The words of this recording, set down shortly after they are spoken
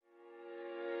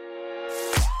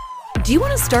Do you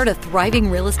want to start a thriving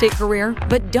real estate career,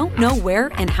 but don't know where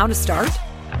and how to start?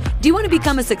 Do you want to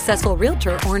become a successful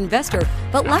realtor or investor,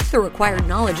 but lack the required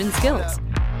knowledge and skills?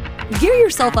 Gear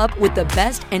yourself up with the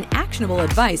best and actionable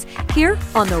advice here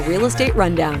on the Real Estate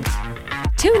Rundown.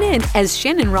 Tune in as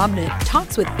Shannon Robnett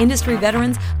talks with industry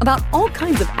veterans about all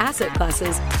kinds of asset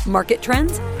classes, market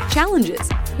trends, challenges,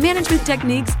 management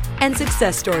techniques, and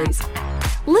success stories.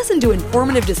 Listen to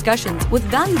informative discussions with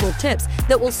valuable tips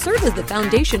that will serve as the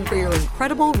foundation for your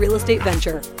incredible real estate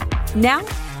venture. Now,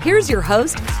 here's your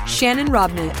host, Shannon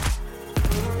Robnett.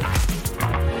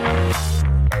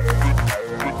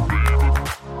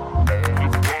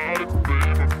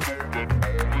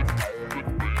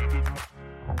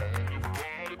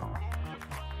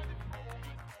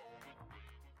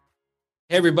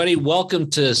 Hey everybody, welcome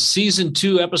to Season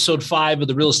 2, Episode 5 of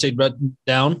the Real Estate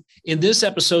Rundown. In this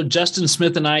episode, Justin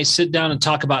Smith and I sit down and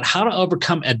talk about how to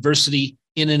overcome adversity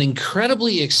in an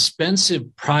incredibly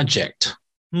expensive project.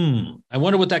 I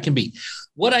wonder what that can be.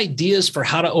 What ideas for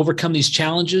how to overcome these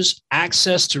challenges,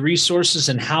 access to resources,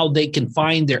 and how they can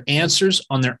find their answers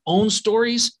on their own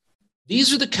stories.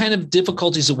 These are the kind of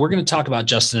difficulties that we're going to talk about,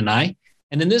 Justin and I.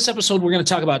 And in this episode, we're going to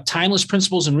talk about timeless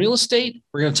principles in real estate.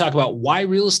 We're going to talk about why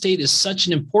real estate is such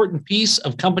an important piece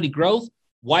of company growth,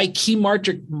 why key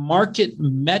market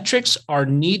metrics are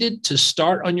needed to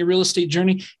start on your real estate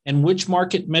journey, and which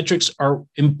market metrics are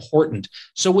important.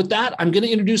 So with that, I'm going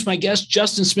to introduce my guest,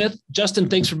 Justin Smith. Justin,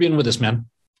 thanks for being with us, man.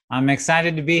 I'm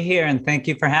excited to be here, and thank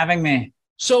you for having me.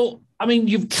 So,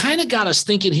 you've kind of got us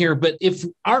thinking here, but if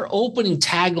our opening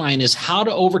tagline is how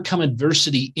to overcome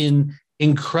adversity in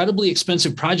incredibly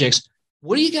expensive projects,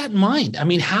 what do you got in mind?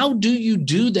 How do you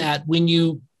do that when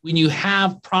you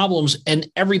have problems and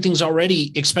everything's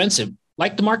already expensive,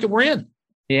 like the market we're in?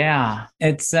 Yeah,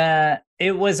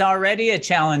 it was already a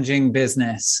challenging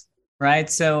business, right?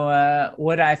 So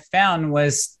what I found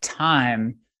was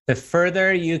time. The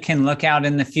further you can look out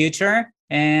in the future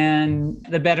and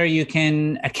the better you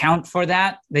can account for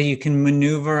that you can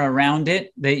maneuver around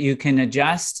it, that you can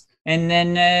adjust. And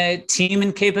then team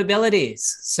and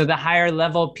capabilities. So the higher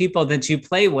level people that you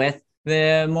play with,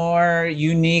 the more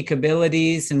unique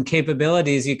abilities and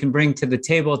capabilities you can bring to the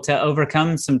table to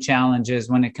overcome some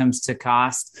challenges when it comes to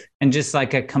cost and just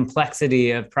like a complexity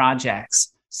of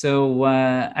projects. So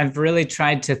I've really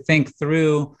tried to think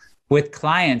through with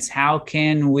clients, how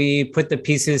can we put the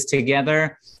pieces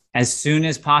together as soon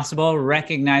as possible,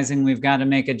 recognizing we've got to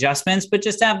make adjustments, but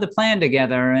just have the plan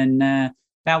together. And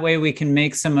that way we can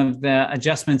make some of the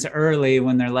adjustments early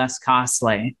when they're less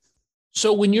costly.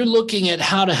 So when you're looking at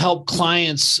how to help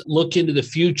clients look into the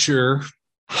future,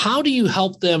 how do you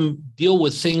help them deal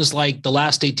with things like the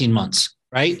last 18 months,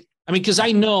 right? Because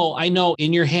I know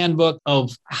in your handbook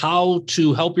of how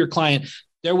to help your client,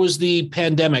 there was the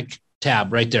pandemic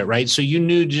tab right there, right? So you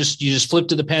knew you just flip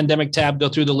to the pandemic tab, go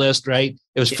through the list, right?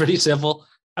 It was pretty simple.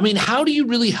 How do you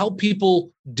really help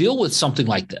people deal with something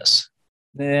like this?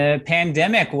 The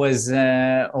pandemic was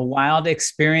a wild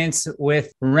experience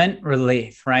with rent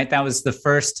relief, right? That was the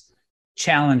first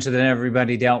challenge that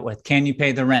everybody dealt with. Can you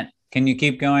pay the rent? Can you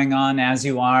keep going on as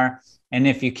you are? And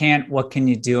if you can't, what can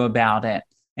you do about it?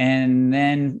 And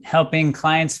then helping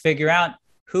clients figure out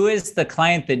who is the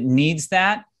client that needs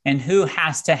that and who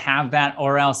has to have that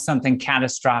or else something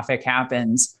catastrophic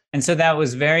happens. And so that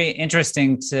was very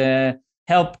interesting to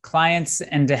help clients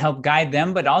and to help guide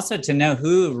them, but also to know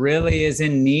who really is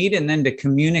in need and then to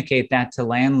communicate that to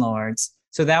landlords.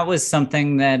 So that was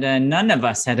something that none of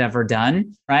us had ever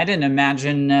done, right? And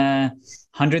imagine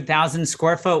 100,000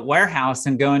 square foot warehouse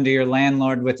and going to your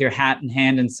landlord with your hat in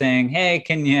hand and saying, hey,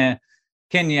 can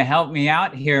you help me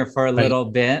out here for a little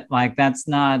bit? Like that's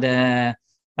not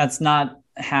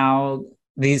how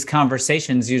these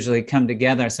conversations usually come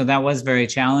together. So that was very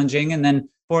challenging. And then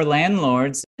for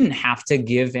landlords, didn't have to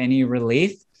give any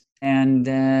relief. And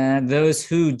those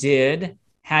who did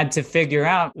had to figure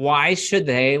out what's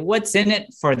in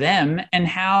it for them, and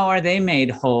how are they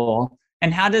made whole?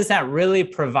 And how does that really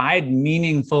provide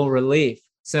meaningful relief?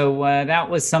 So that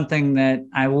was something that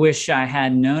I wish I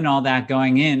had known all that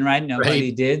going in, right?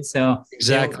 Nobody did. So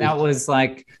exactly. That was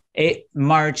like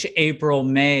March, April,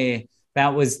 May.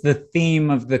 That was the theme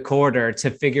of the quarter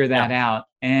to figure that out.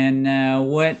 And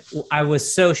what I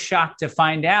was so shocked to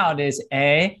find out is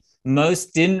A,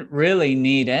 most didn't really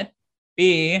need it.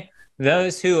 B,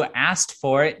 those who asked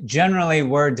for it generally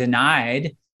were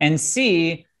denied. And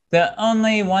C, the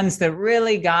only ones that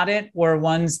really got it were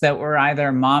ones that were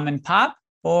either mom and pop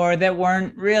or that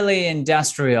weren't really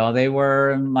industrial. They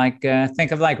were like,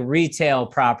 think of like retail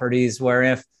properties where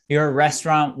if your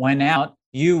restaurant went out,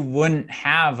 you wouldn't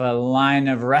have a line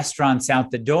of restaurants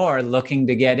out the door looking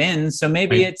to get in. So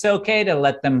maybe it's okay to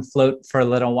let them float for a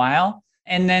little while.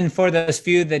 And then for those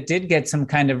few that did get some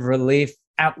kind of relief,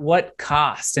 at what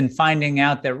cost? And finding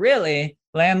out that really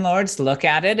landlords look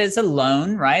at it as a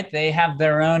loan, right? They have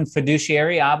their own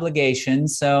fiduciary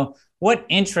obligations. So what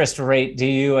interest rate do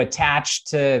you attach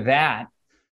to that?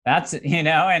 That's,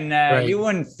 and you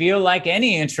wouldn't feel like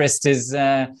any interest is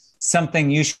something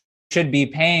you should be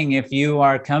paying if you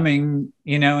are coming,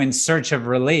 in search of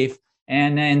relief.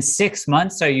 And in 6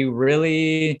 months, are you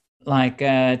really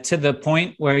to the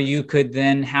point where you could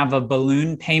then have a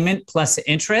balloon payment plus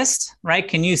interest, right?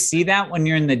 Can you see that when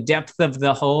you're in the depth of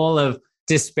the hole of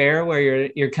despair where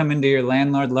you're coming to your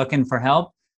landlord looking for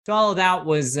help? So all of that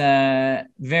was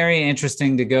very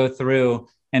interesting to go through.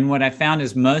 And what I found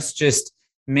is most just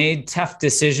made tough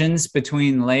decisions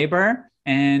between labor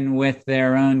and with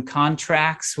their own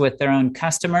contracts, with their own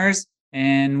customers,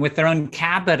 and with their own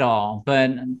capital.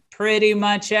 But pretty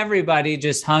much everybody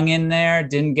just hung in there,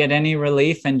 didn't get any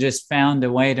relief, and just found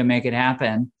a way to make it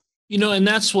happen. And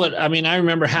that's what, I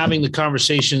remember having the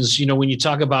conversations, when you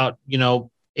talk about,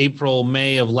 April,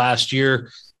 May of last year,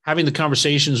 having the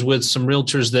conversations with some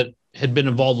realtors that had been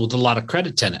involved with a lot of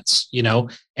credit tenants,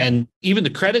 and even the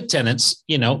credit tenants,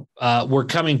 were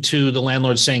coming to the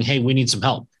landlord saying, hey, we need some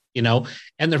help,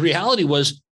 and the reality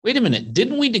was, wait a minute,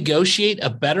 didn't we negotiate a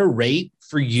better rate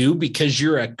for you because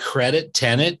you're a credit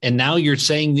tenant and now you're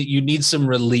saying that you need some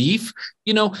relief?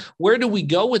 Where do we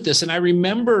go with this? And I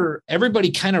remember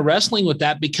everybody kind of wrestling with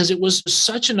that because it was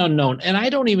such an unknown. And I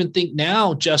don't even think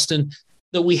now, Justin,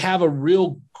 that we have a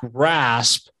real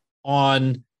grasp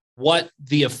on what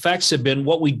the effects have been.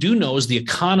 What we do know is the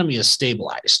economy is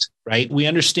stabilized, right? We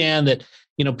understand that,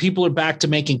 people are back to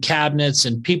making cabinets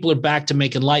and people are back to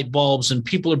making light bulbs and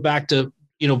people are back to,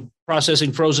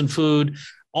 processing frozen food,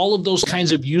 all of those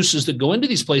kinds of uses that go into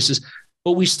these places.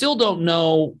 But we still don't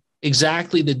know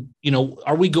exactly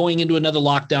are we going into another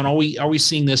lockdown? Are we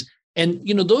seeing this? And,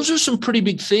 those are some pretty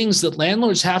big things that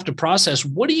landlords have to process.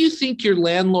 What do you think your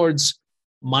landlord's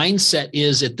mindset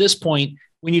is at this point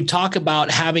when you talk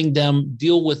about having them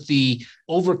deal with the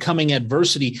overcoming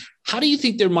adversity? How do you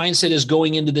think their mindset is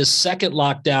going into this second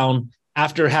lockdown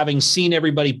after having seen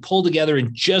everybody pull together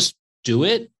and just do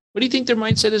it? What do you think their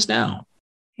mindset is now?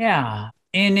 Yeah.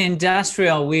 In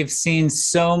industrial, we've seen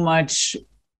so much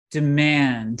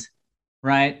demand,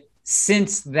 right?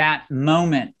 Since that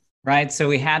moment, right? So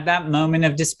we had that moment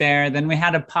of despair. Then we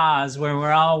had a pause where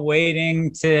we're all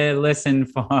waiting to listen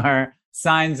for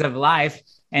signs of life.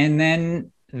 And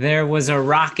then there was a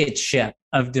rocket ship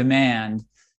of demand.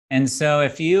 And so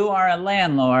if you are a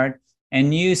landlord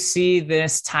and you see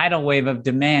this tidal wave of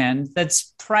demand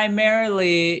that's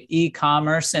primarily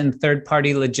e-commerce and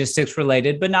third-party logistics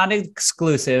related, but not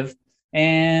exclusive,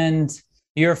 and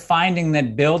you're finding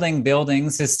that building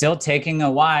buildings is still taking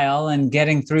a while and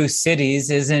getting through cities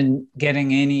isn't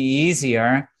getting any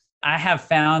easier, I have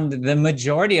found the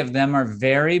majority of them are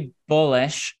very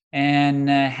bullish and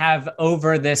have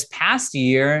over this past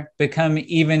year become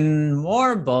even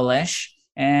more bullish.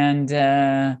 And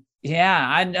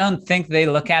I don't think they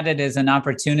look at it as an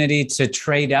opportunity to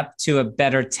trade up to a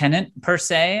better tenant per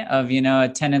se, of, a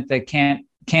tenant that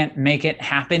can't make it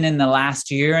happen in the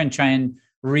last year and try and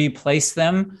replace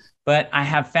them. But I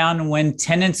have found when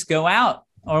tenants go out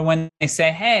or when they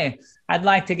say, hey, I'd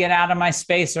like to get out of my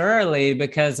space early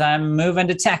because I'm moving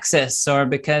to Texas or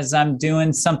because I'm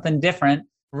doing something different,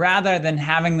 rather than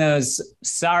having those,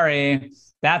 sorry,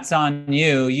 that's on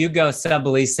you. You go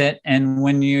sublease it. And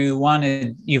when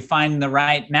you find the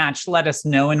right match, let us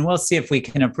know and we'll see if we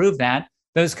can approve that.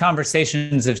 Those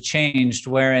conversations have changed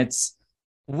where it's,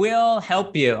 we'll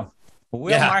help you.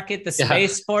 We'll market the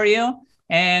space for you.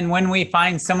 And when we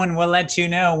find someone, we'll let you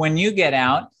know when you get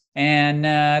out. And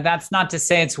that's not to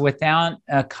say it's without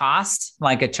a cost,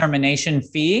 like a termination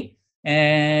fee.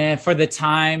 For the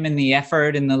time and the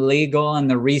effort and the legal and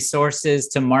the resources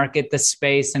to market the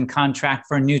space and contract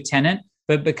for a new tenant.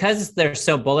 But because they're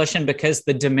so bullish and because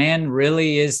the demand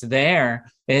really is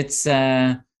there, it's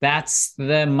that's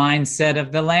the mindset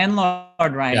of the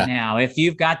landlord right now. If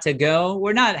you've got to go,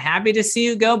 we're not happy to see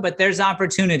you go, but there's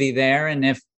opportunity there. And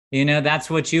if that's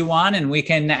what you want and we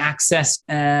can access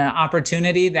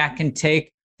opportunity that can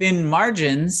take thin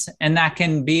margins and that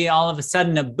can be all of a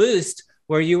sudden a boost,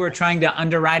 where you were trying to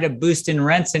underwrite a boost in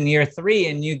rents in year 3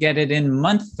 and you get it in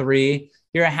month 3,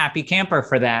 you're a happy camper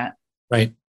for that.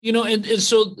 Right. And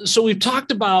so we've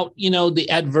talked about, the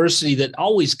adversity that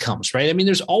always comes, right?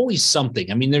 There's always something.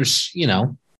 There's,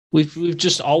 we've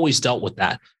just always dealt with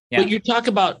that. Yeah. But you talk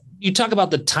about you talk about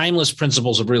the timeless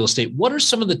principles of real estate. What are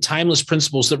some of the timeless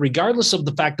principles that, regardless of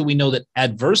the fact that we know that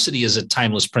adversity is a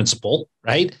timeless principle,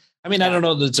 right? I mean, I don't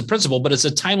know that it's a principle, but it's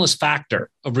a timeless factor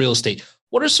of real estate.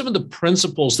 What are some of the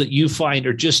principles that you find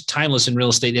are just timeless in real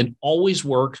estate and always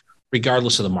work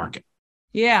regardless of the market?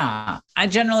 Yeah, I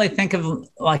generally think of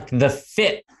like the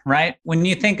fit, right? When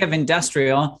you think of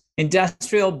industrial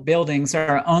buildings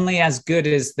are only as good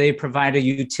as they provide a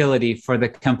utility for the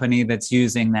company that's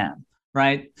using them,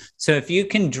 right? So if you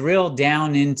can drill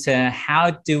down into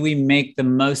how do we make the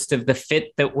most of the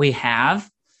fit that we have,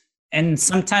 and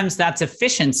sometimes that's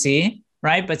efficiency,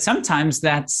 right? But sometimes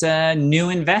that's new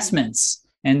investments.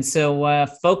 And so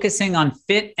focusing on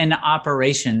fit and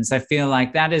operations, I feel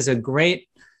like that is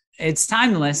it's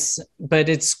timeless, but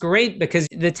it's great because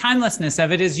the timelessness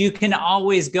of it is you can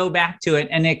always go back to it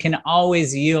and it can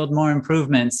always yield more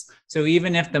improvements. So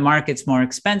even if the market's more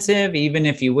expensive, even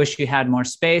if you wish you had more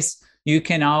space, you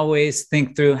can always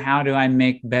think through, how do I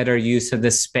make better use of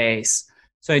this space?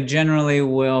 So I generally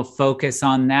will focus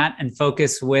on that and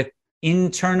focus with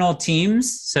internal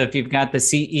teams. So if you've got the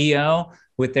CEO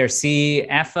with their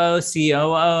CFO,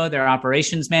 COO, their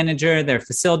operations manager, their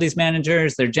facilities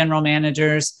managers, their general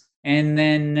managers, and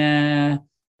then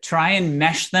try and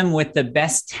mesh them with the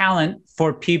best talent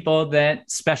for people that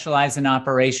specialize in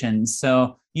operations.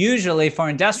 So usually for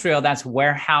industrial, that's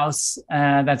warehouse,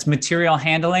 that's material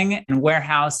handling and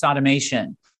warehouse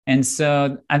automation. And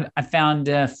so I found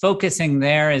focusing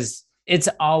there it's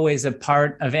always a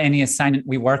part of any assignment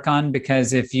we work on,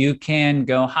 because if you can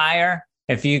go higher,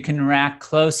 if you can rack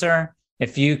closer,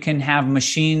 if you can have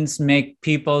machines make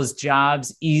people's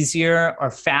jobs easier or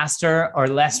faster or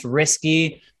less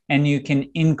risky, and you can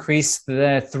increase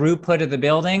the throughput of the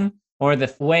building or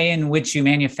the way in which you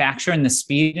manufacture and the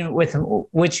speed with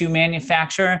which you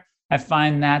manufacture, I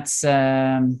find that's,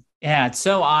 it's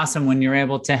so awesome when you're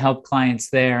able to help clients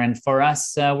there. And for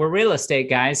us, we're real estate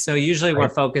guys. So usually we're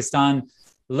focused on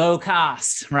low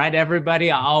cost, right?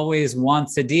 Everybody always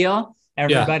wants a deal.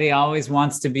 Everybody always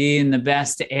wants to be in the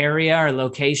best area or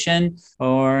location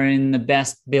or in the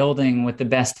best building with the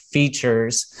best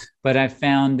features. But I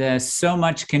found so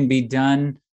much can be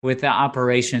done with the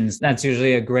operations. That's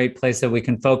usually a great place that we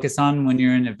can focus on when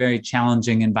you're in a very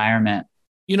challenging environment.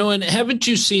 And haven't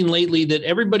you seen lately that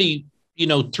everybody,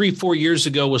 3-4 years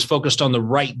ago was focused on the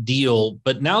right deal,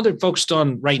 but now they're focused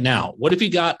on right now. What have you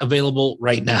got available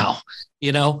right now?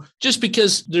 Just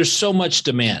because there's so much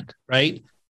demand, right?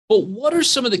 But what are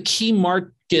some of the key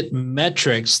market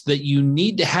metrics that you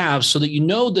need to have so that you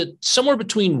know that somewhere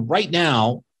between right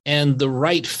now and the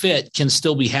right fit can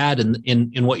still be had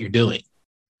in what you're doing?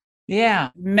 Yeah,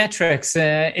 metrics.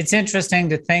 It's interesting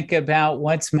to think about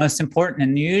what's most important.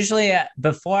 And usually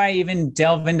before I even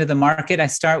delve into the market, I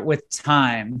start with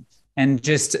time and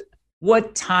just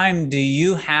what time do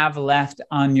you have left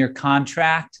on your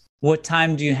contract? What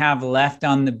time do you have left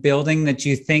on the building that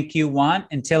you think you want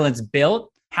until it's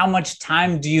built? How much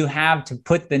time do you have to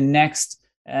put the next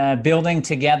building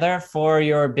together for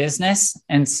your business?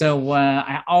 And so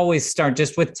I always start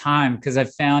just with time, because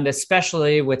I've found,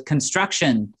 especially with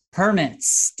construction,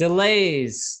 permits,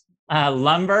 delays,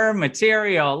 lumber,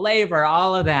 material, labor,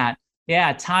 all of that.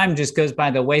 Yeah, time just goes by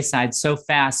the wayside so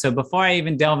fast. So before I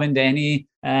even delve into any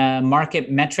market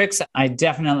metrics, I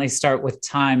definitely start with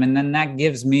time. And then that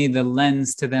gives me the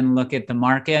lens to then look at the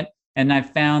market. And I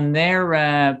found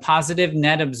their positive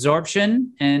net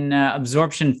absorption and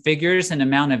absorption figures and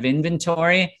amount of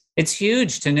inventory. It's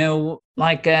huge to know,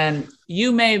 like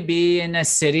you may be in a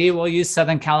city, we'll use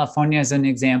Southern California as an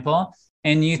example,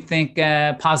 and you think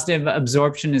positive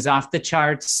absorption is off the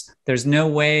charts. There's no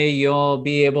way you'll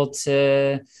be able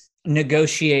to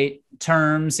negotiate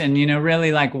terms and,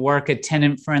 really like work a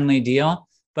tenant-friendly deal.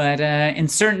 But in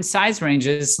certain size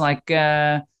ranges, like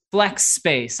flex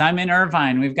space. I'm in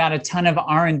Irvine. We've got a ton of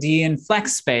R&D in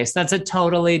flex space. That's a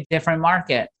totally different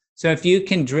market. So if you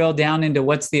can drill down into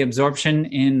what's the absorption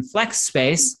in flex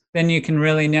space, then you can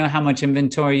really know how much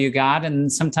inventory you got. And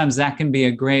sometimes that can be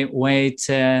a great way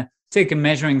to take a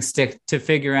measuring stick to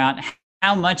figure out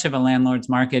how much of a landlord's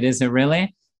market is it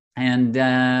really. And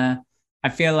I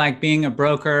feel like being a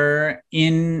broker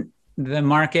in the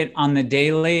market on the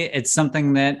daily, it's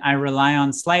something that I rely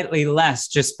on slightly less,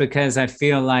 just because I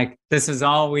feel like this is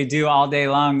all we do all day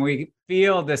long. We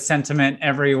feel the sentiment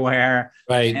everywhere,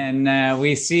 right? And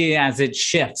we see as it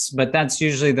shifts. But that's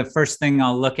usually the first thing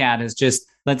I'll look at is just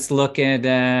let's look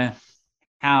at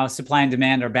how supply and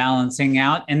demand are balancing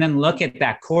out, and then look at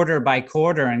that quarter by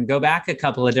quarter and go back a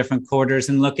couple of different quarters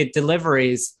and look at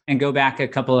deliveries and go back a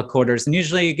couple of quarters. And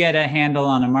usually you get a handle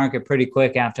on a market pretty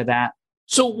quick after that.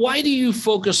 So why do you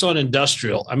focus on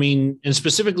industrial? I mean, and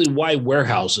specifically why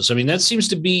warehouses? I mean, that seems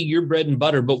to be your bread and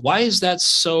butter, but why is that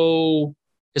so,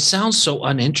 it sounds so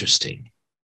uninteresting.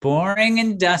 Boring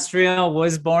industrial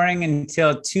was boring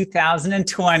until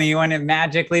 2020 when it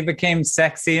magically became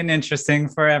sexy and interesting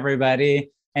for everybody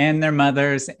and their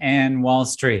mothers and Wall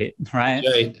Street, right?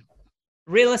 Right.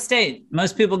 Real estate,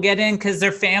 most people get in because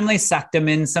their family sucked them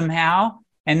in somehow.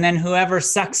 And then whoever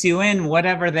sucks you in,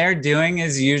 whatever they're doing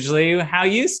is usually how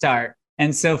you start.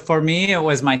 And so for me, it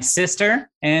was my sister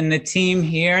and the team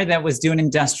here that was doing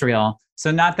industrial.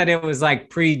 So not that it was like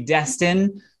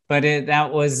predestined, but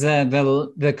that was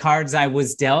the cards I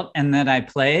was dealt and that I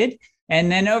played.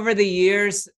 And then over the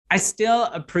years, I still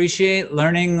appreciate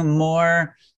learning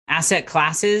more asset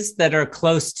classes that are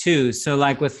close to. So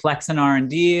like with Flex and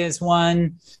R&D is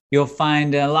one. You'll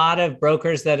find a lot of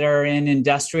brokers that are in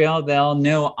industrial. They'll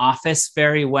know office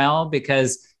very well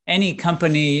because any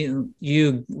company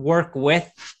you work with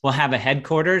will have a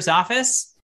headquarters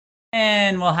office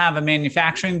and will have a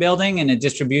manufacturing building and a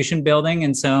distribution building.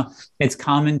 And so it's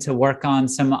common to work on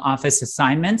some office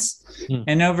assignments.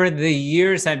 And over the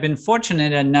years, I've been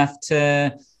fortunate enough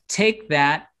to take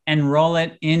that and roll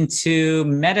it into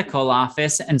medical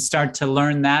office and start to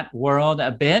learn that world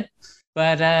a bit.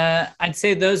 But I'd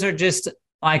say those are just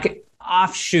like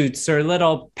offshoots or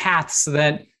little paths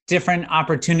that different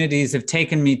opportunities have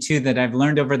taken me to that I've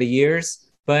learned over the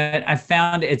years. But I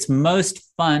found it's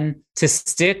most fun to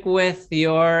stick with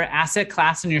your asset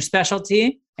class and your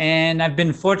specialty. And I've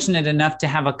been fortunate enough to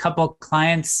have a couple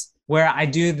clients where I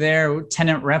do their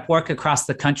tenant rep work across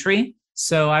the country.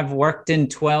 So I've worked in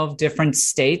 12 different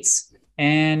states.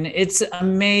 And it's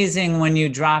amazing when you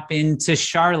drop into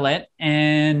Charlotte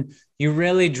and you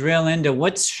really drill into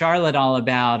what's Charlotte all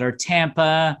about, or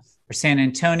Tampa, or San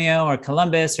Antonio, or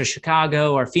Columbus, or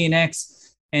Chicago, or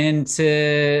Phoenix, and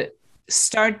to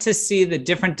start to see the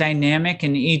different dynamic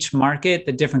in each market,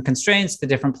 the different constraints, the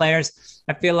different players.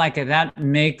 I feel like that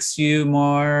makes you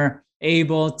more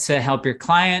able to help your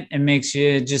client and makes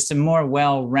you just a more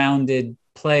well-rounded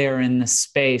player in the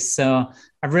space. So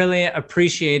I've really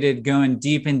appreciated going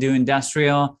deep into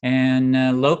industrial,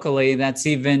 and locally, that's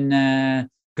even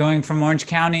going from Orange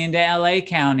County into LA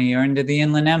County or into the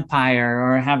Inland Empire,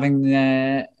 or having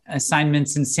the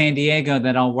assignments in San Diego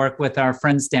that I'll work with our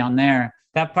friends down there.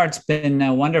 That part's been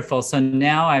wonderful. So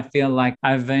now I feel like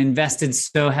I've invested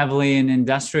so heavily in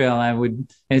industrial.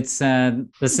 This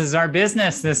is our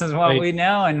business. This is what we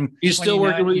know. And you still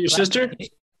working with your sister?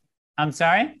 I'm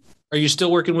sorry? Are you still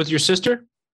working with your sister?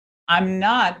 I'm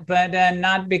not, but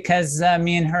not because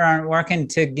me and her aren't working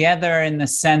together in the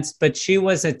sense, but she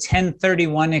was a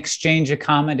 1031 exchange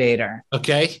accommodator.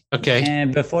 Okay.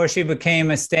 And before she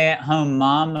became a stay-at-home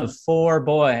mom of 4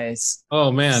 boys.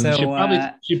 Oh, man.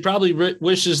 So, she probably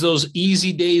wishes those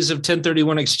easy days of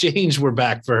 1031 exchange were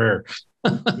back for her.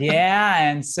 Yeah.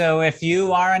 And so if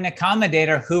you are an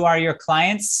accommodator, who are your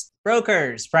clients?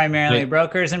 Brokers, primarily, right.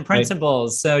 Brokers and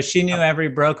principals. Right. So she knew every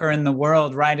broker in the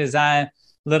world right as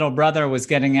little brother was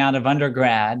getting out of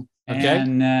undergrad. Okay.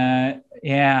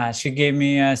 And she gave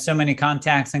me so many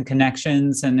contacts and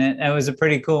connections, and it was a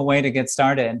pretty cool way to get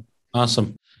started.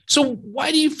 Awesome. So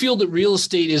why do you feel that real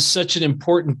estate is such an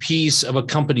important piece of a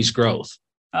company's growth?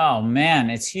 Oh,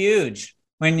 man, it's huge.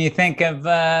 When you think of,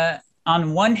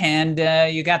 on one hand,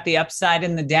 you got the upside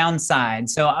and the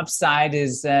downside. So upside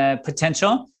is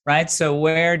potential, right? So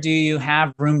where do you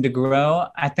have room to grow?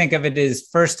 I think of it as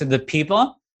first the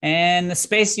people and the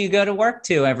space you go to work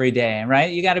to every day,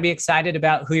 right? You got to be excited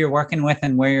about who you're working with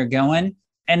and where you're going.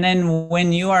 And then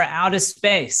when you are out of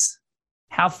space,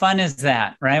 how fun is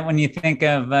that, right? When you think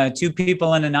of 2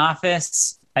 people in an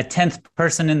office, a 10th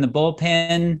person in the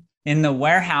bullpen, in the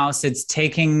warehouse, it's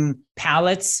taking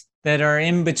pallets that are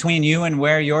in between you and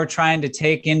where you're trying to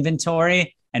take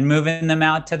inventory and moving them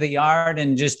out to the yard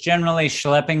and just generally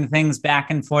schlepping things back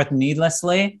and forth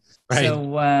needlessly. Right.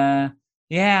 So,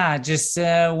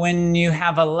 when you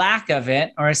have a lack of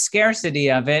it or a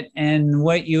scarcity of it, and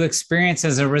what you experience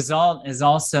as a result is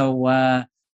also,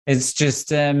 it's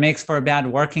just makes for a bad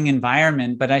working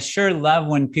environment. But I sure love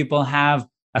when people have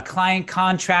a client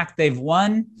contract they've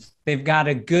won, they've got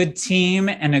a good team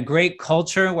and a great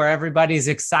culture where everybody's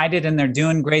excited and they're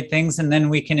doing great things. And then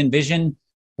we can envision,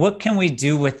 what can we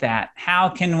do with that? How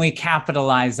can we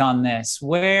capitalize on this?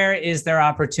 Where is there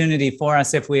opportunity for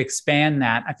us if we expand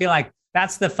that? I feel like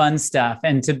that's the fun stuff.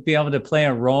 And to be able to play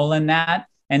a role in that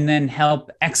and then help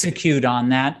execute on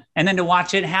that, and then to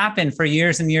watch it happen for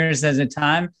years and years at a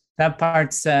time,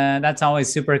 that's always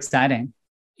super exciting.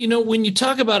 When you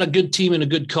talk about a good team and a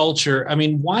good culture, I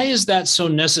mean, why is that so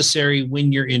necessary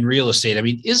when you're in real estate? I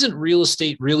mean, isn't real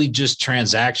estate really just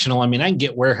transactional? I mean, I can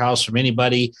get warehouse from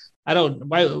anybody.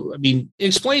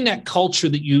 Explain that culture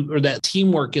or that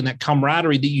teamwork and that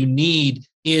camaraderie that you need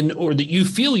or that you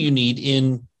feel you need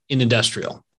in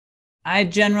industrial. I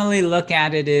generally look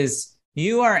at it as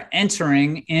you are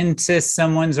entering into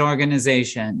someone's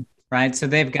organization, right? So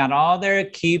they've got all their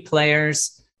key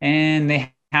players and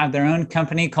they have their own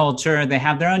company culture, they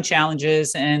have their own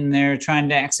challenges, and they're trying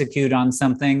to execute on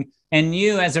something. And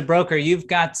you, as a broker, you've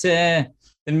got to,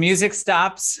 the music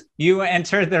stops, you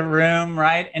enter the room,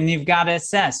 right? And you've got to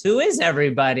assess, who is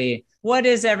everybody? What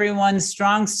is everyone's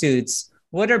strong suits?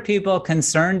 What are people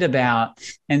concerned about?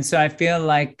 And so I feel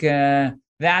like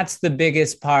that's the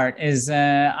biggest part is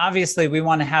obviously we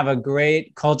want to have a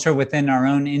great culture within our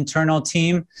own internal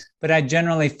team, but I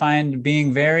generally find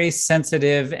being very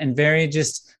sensitive and very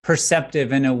just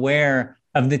perceptive and aware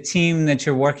of the team that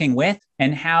you're working with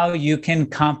and how you can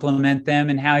complement them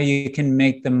and how you can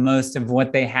make the most of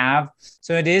what they have.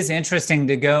 So it is interesting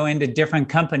to go into different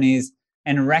companies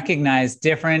and recognize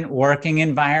different working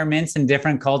environments and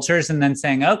different cultures and then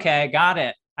saying, okay, got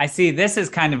it. I see this is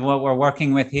kind of what we're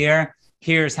working with here.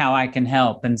 Here's how I can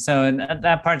help. And so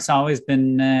that part's always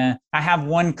been, I have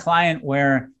one client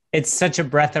where it's such a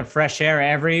breath of fresh air.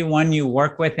 Everyone you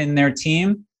work with in their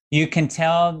team, you can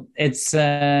tell it's,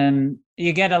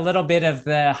 you get a little bit of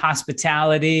the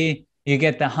hospitality, you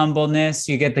get the humbleness,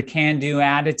 you get the can-do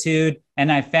attitude.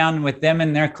 And I found with them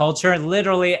and their culture,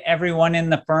 literally everyone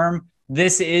in the firm,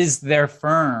 this is their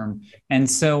firm. And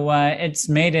so it's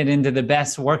made it into the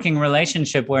best working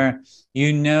relationship where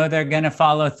they're going to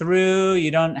follow through. You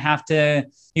don't have to,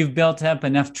 you've built up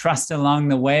enough trust along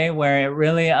the way where it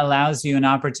really allows you an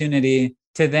opportunity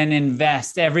to then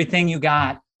invest everything you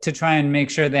got to try and make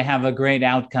sure they have a great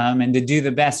outcome and to do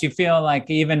the best. You feel like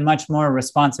even much more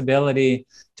responsibility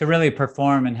to really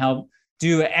perform and help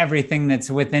do everything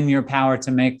that's within your power to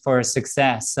make for a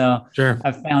success. So sure.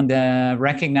 I've found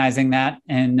recognizing that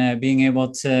and being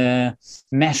able to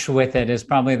mesh with it is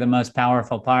probably the most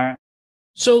powerful part.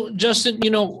 So Justin,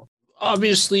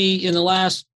 obviously in the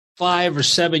last 5 or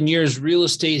 7 years, real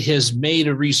estate has made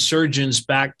a resurgence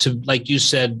back to, like you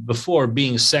said before,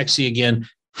 being sexy again.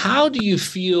 How do you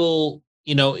feel,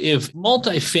 if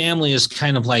multifamily is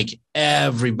kind of like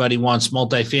everybody wants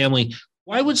multifamily,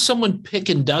 why would someone pick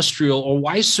industrial, or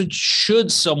why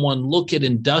should someone look at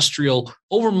industrial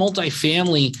over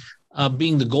multifamily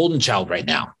being the golden child right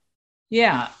now?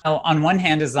 Yeah. On one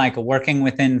hand is like working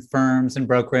within firms and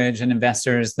brokerage and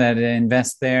investors that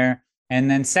invest there. And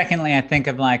then secondly, I think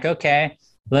of like, okay,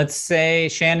 let's say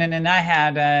Shannon and I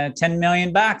had $10 million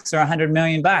or $100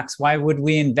 million. Why would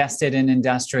we invest it in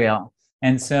industrial?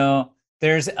 And so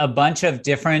there's a bunch of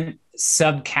different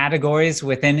subcategories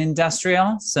within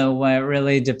industrial. So it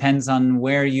really depends on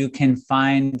where you can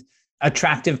find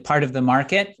attractive part of the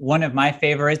market. One of my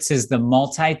favorites is the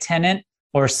multi-tenant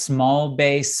or small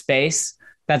bay space.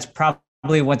 That's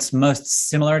probably what's most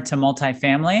similar to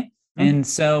multifamily. Mm-hmm. And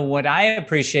so what I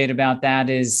appreciate about that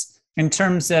is in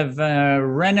terms of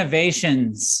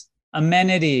renovations,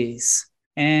 amenities,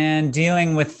 and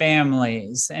dealing with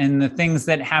families and the things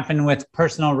that happen with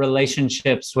personal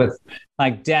relationships with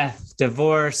like death,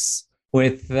 divorce,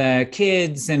 with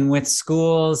kids and with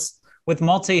schools. With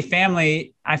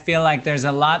multifamily, I feel like there's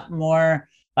a lot more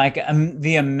like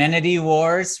the amenity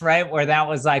wars, right? Where that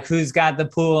was like, who's got the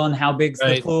pool and how big's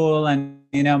the pool? And,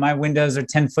 my windows are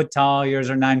 10 foot tall, yours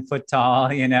are 9 foot tall,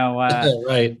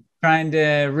 right. Trying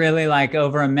to really like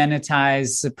over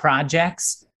amenitize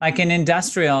projects. Like in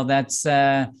industrial, that's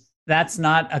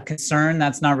not a concern.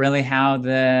 That's not really how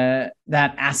that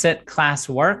asset class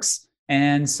works.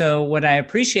 And so what I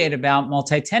appreciate about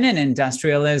multi-tenant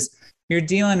industrial is you're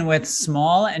dealing with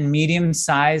small and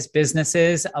medium-sized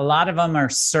businesses. A lot of them are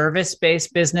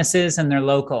service-based businesses and they're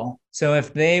local. So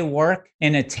if they work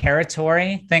in a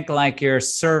territory, think like your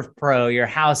ServPro, your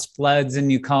house floods and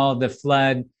you call the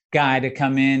flood guy to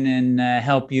come in and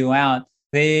help you out.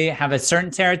 They have a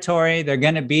certain territory. They're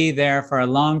going to be there for a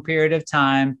long period of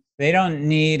time. They don't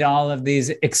need all of these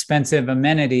expensive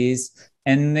amenities,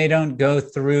 and they don't go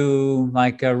through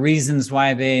like reasons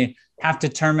why they have to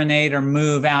terminate or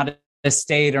move out of the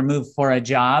state or move for a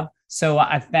job. So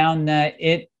I found that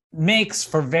it makes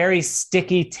for very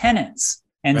sticky tenants.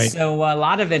 And so a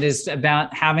lot of it is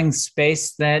about having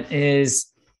space that is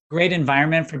great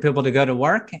environment for people to go to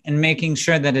work and making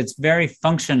sure that it's very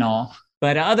functional.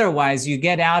 But otherwise, you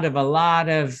get out of a lot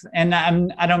of, and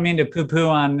I don't mean to poo-poo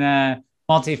on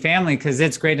multifamily because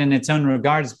it's great in its own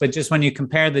regards, but just when you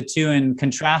compare the two and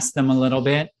contrast them a little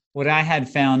bit, what I had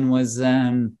found was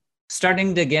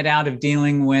starting to get out of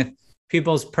dealing with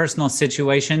people's personal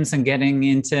situations and getting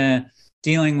into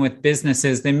dealing with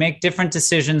businesses. They make different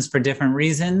decisions for different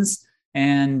reasons.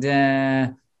 And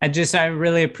I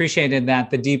really appreciated that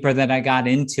the deeper that I got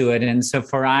into it. And so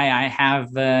for I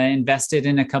have invested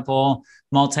in a couple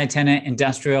multi-tenant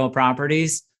industrial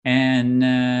properties, and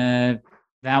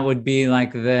that would be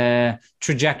like the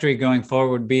trajectory going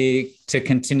forward, would be to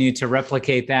continue to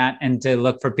replicate that and to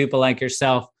look for people like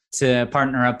yourself to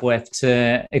partner up with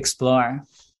to explore.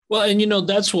 Well, and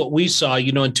that's what we saw,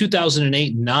 in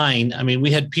 2008 and 9. I mean,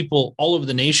 we had people all over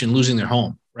the nation losing their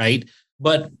home, right?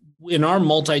 But in our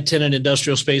multi-tenant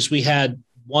industrial space, we had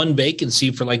one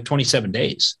vacancy for like 27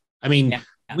 days. I mean,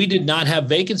 we did not have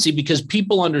vacancy because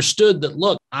people understood that,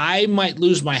 look, I might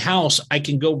lose my house. I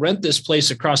can go rent this place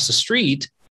across the street,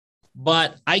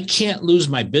 but I can't lose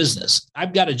my business.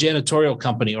 I've got a janitorial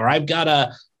company, or I've got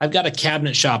a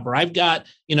cabinet shop, or I've got,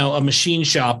 a machine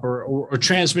shop or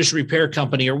transmission repair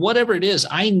company, or whatever it is.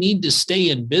 I need to stay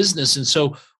in business. And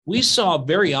so we saw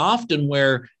very often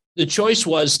where the choice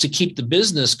was to keep the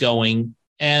business going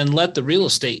and let the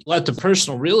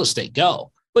personal real estate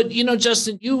go. But,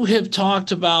 Justin, you have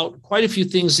talked about quite a few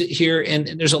things here, and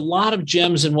there's a lot of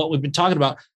gems in what we've been talking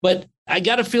about. But I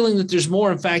got a feeling that there's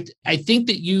more. In fact, I think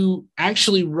that you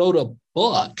actually wrote a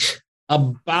book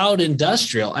about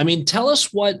industrial. I mean, tell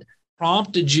us what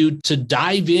prompted you to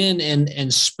dive in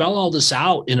and spell all this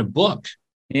out in a book.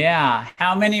 Yeah.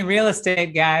 How many real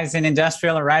estate guys in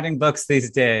industrial are writing books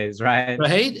these days, right?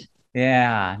 Right.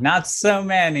 Yeah. Not so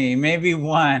many, maybe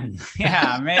one.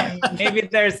 Yeah. maybe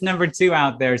there's number 2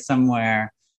 out there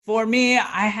somewhere. For me,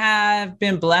 I have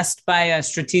been blessed by a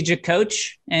strategic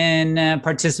coach and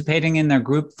participating in their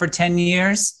group for 10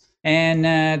 years. And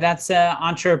that's an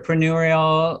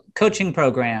entrepreneurial coaching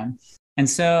program. And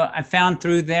so I found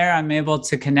through there, I'm able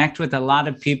to connect with a lot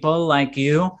of people like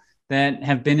you that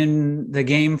have been in the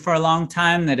game for a long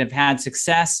time, that have had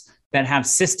success, that have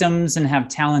systems and have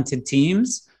talented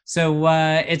teams. So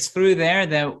it's through there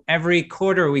that every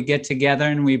quarter we get together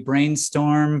and we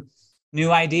brainstorm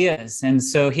new ideas. And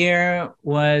so here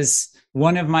was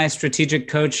one of my strategic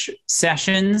coach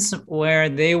sessions where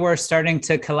they were starting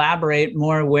to collaborate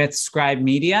more with Scribe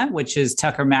Media, which is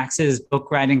Tucker Max's book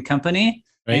writing company.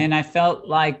 Right. And I felt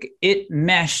like it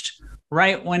meshed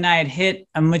right when I had hit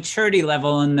a maturity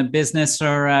level in the business,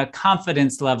 or a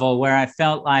confidence level where I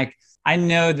felt like I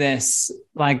know this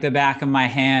like the back of my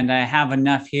hand. I have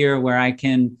enough here where I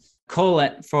can cull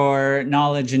it for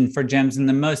knowledge and for gems and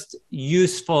the most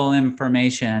useful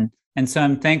information. And so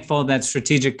I'm thankful that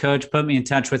Strategic Coach put me in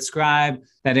touch with Scribe,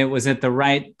 that it was at the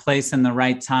right place and the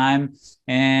right time.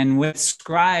 And with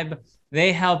Scribe,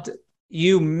 they helped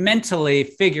you mentally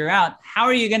figure out, how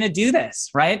are you going to do this,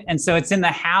 right? And so it's in the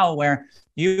how, where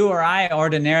you or I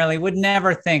ordinarily would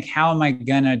never think, how am I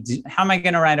going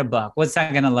to write a book? What's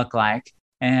that going to look like?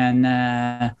 And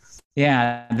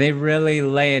they really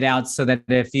lay it out so that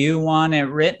if you want it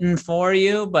written for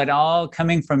you, but all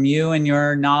coming from you and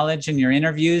your knowledge and your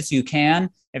interviews, you can.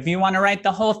 If you want to write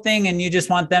the whole thing and you just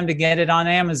want them to get it on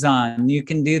Amazon, you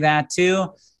can do that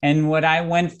too. And what I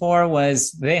went for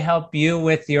was they help you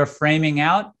with your framing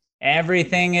out.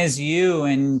 Everything is you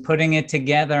and putting it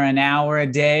together an hour a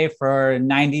day for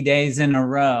 90 days in a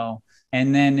row.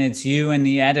 And then it's you and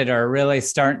the editor really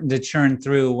starting to churn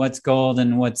through what's gold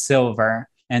and what's silver.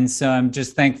 And so I'm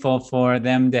just thankful for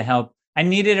them to help. I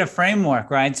needed a framework,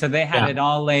 right? So they had it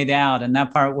all laid out. And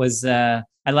that part was, I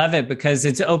love it because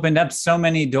it's opened up so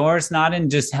many doors, not in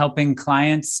just helping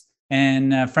clients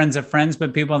and friends of friends,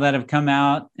 but people that have come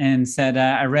out and said,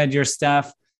 I read your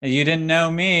stuff. You didn't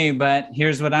know me, but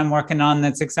here's what I'm working on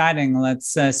that's exciting.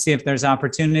 Let's see if there's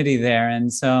opportunity there.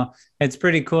 And so it's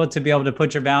pretty cool to be able to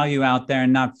put your value out there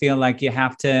and not feel like you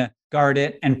have to guard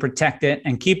it and protect it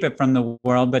and keep it from the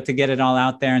world, but to get it all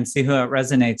out there and see who it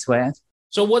resonates with.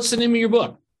 So what's the name of your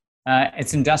book?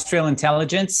 It's Industrial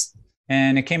Intelligence,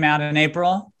 and it came out in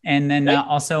April. And then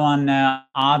also on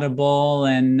Audible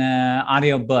and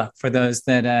audiobook for those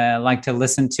that like to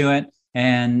listen to it.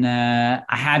 And I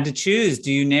had to choose,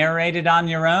 do you narrate it on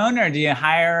your own or do you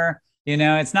hire,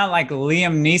 it's not like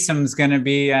Liam Neeson's going to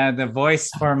be the voice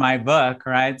for my book,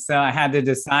 right? So I had to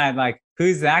decide like,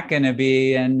 who's that going to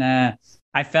be? And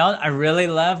I really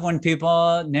love when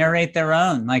people narrate their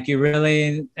own, like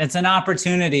it's an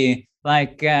opportunity.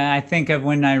 Like I think of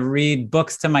when I read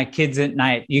books to my kids at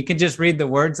night, you can just read the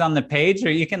words on the page,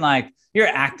 or you can you're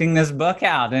acting this book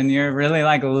out and you're really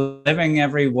living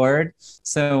every word.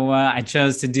 So I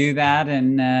chose to do that.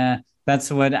 And That's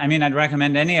what, I mean, I'd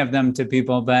recommend any of them to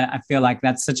people, but I feel like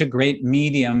that's such a great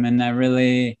medium, and I'm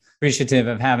really appreciative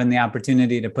of having the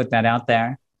opportunity to put that out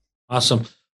there. Awesome.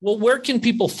 Well, where can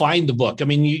people find the book? I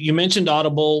mean, you mentioned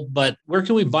Audible, but where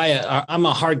can we buy it? I'm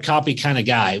a hard copy kind of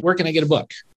guy. Where can I get a book?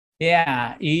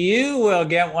 Yeah, you will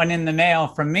get one in the mail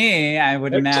from me, I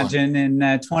would imagine,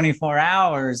 in 24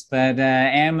 hours, but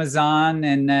Amazon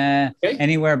and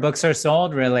anywhere books are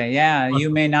sold, really. Yeah, you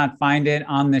may not find it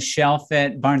on the shelf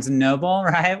at Barnes & Noble,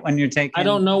 right? When you're taking... I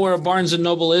don't know where a Barnes &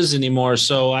 Noble is anymore.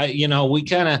 So we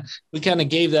kind of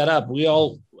gave that up.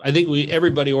 I think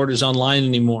everybody orders online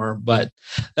anymore, but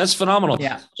that's phenomenal.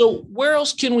 Yeah. So where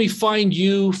else can we find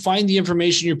you, find the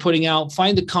information you're putting out,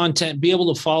 find the content, be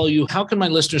able to follow you? How can my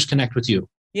listeners connect with you?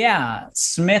 Yeah.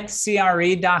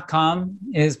 smithcre.com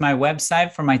is my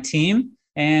website for my team.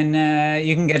 And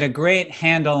you can get a great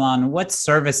handle on what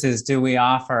services do we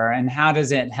offer and how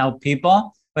does it help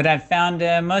people. But I've found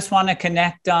most want to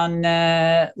connect on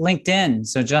LinkedIn.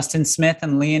 So Justin Smith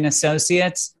and Lee and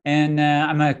Associates. And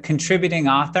I'm a contributing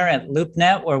author at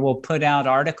LoopNet, where we'll put out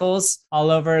articles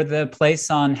all over the place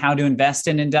on how to invest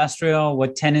in industrial,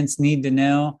 what tenants need to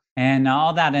know. And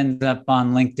all that ends up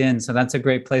on LinkedIn. So that's a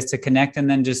great place to connect, and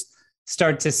then just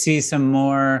start to see some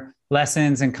more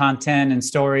lessons and content and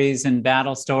stories and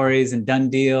battle stories and done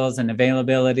deals and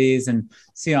availabilities, and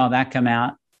see all that come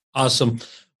out. Awesome.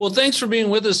 Well, thanks for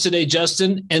being with us today,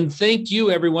 Justin. And thank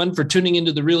you, everyone, for tuning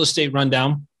into the Real Estate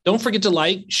Rundown. Don't forget to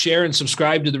like, share, and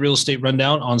subscribe to the Real Estate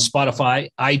Rundown on Spotify,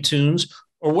 iTunes,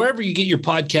 or wherever you get your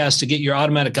podcasts to get your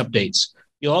automatic updates.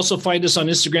 You'll also find us on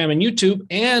Instagram and YouTube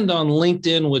and on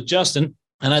LinkedIn with Justin.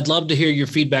 And I'd love to hear your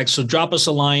feedback. So drop us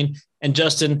a line. And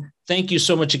Justin, thank you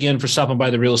so much again for stopping by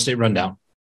the Real Estate Rundown.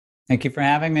 Thank you for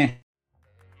having me.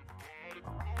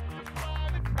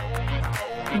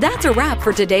 That's a wrap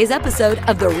for today's episode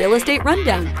of the Real Estate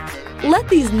Rundown. Let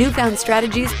these newfound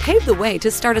strategies pave the way to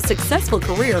start a successful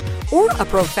career or a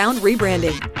profound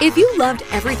rebranding. If you loved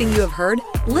everything you have heard,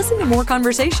 listen to more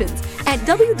conversations at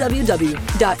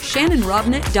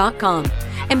www.shannonrobnett.com.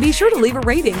 And be sure to leave a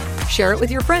rating, share it with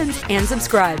your friends, and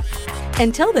subscribe.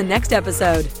 Until the next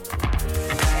episode.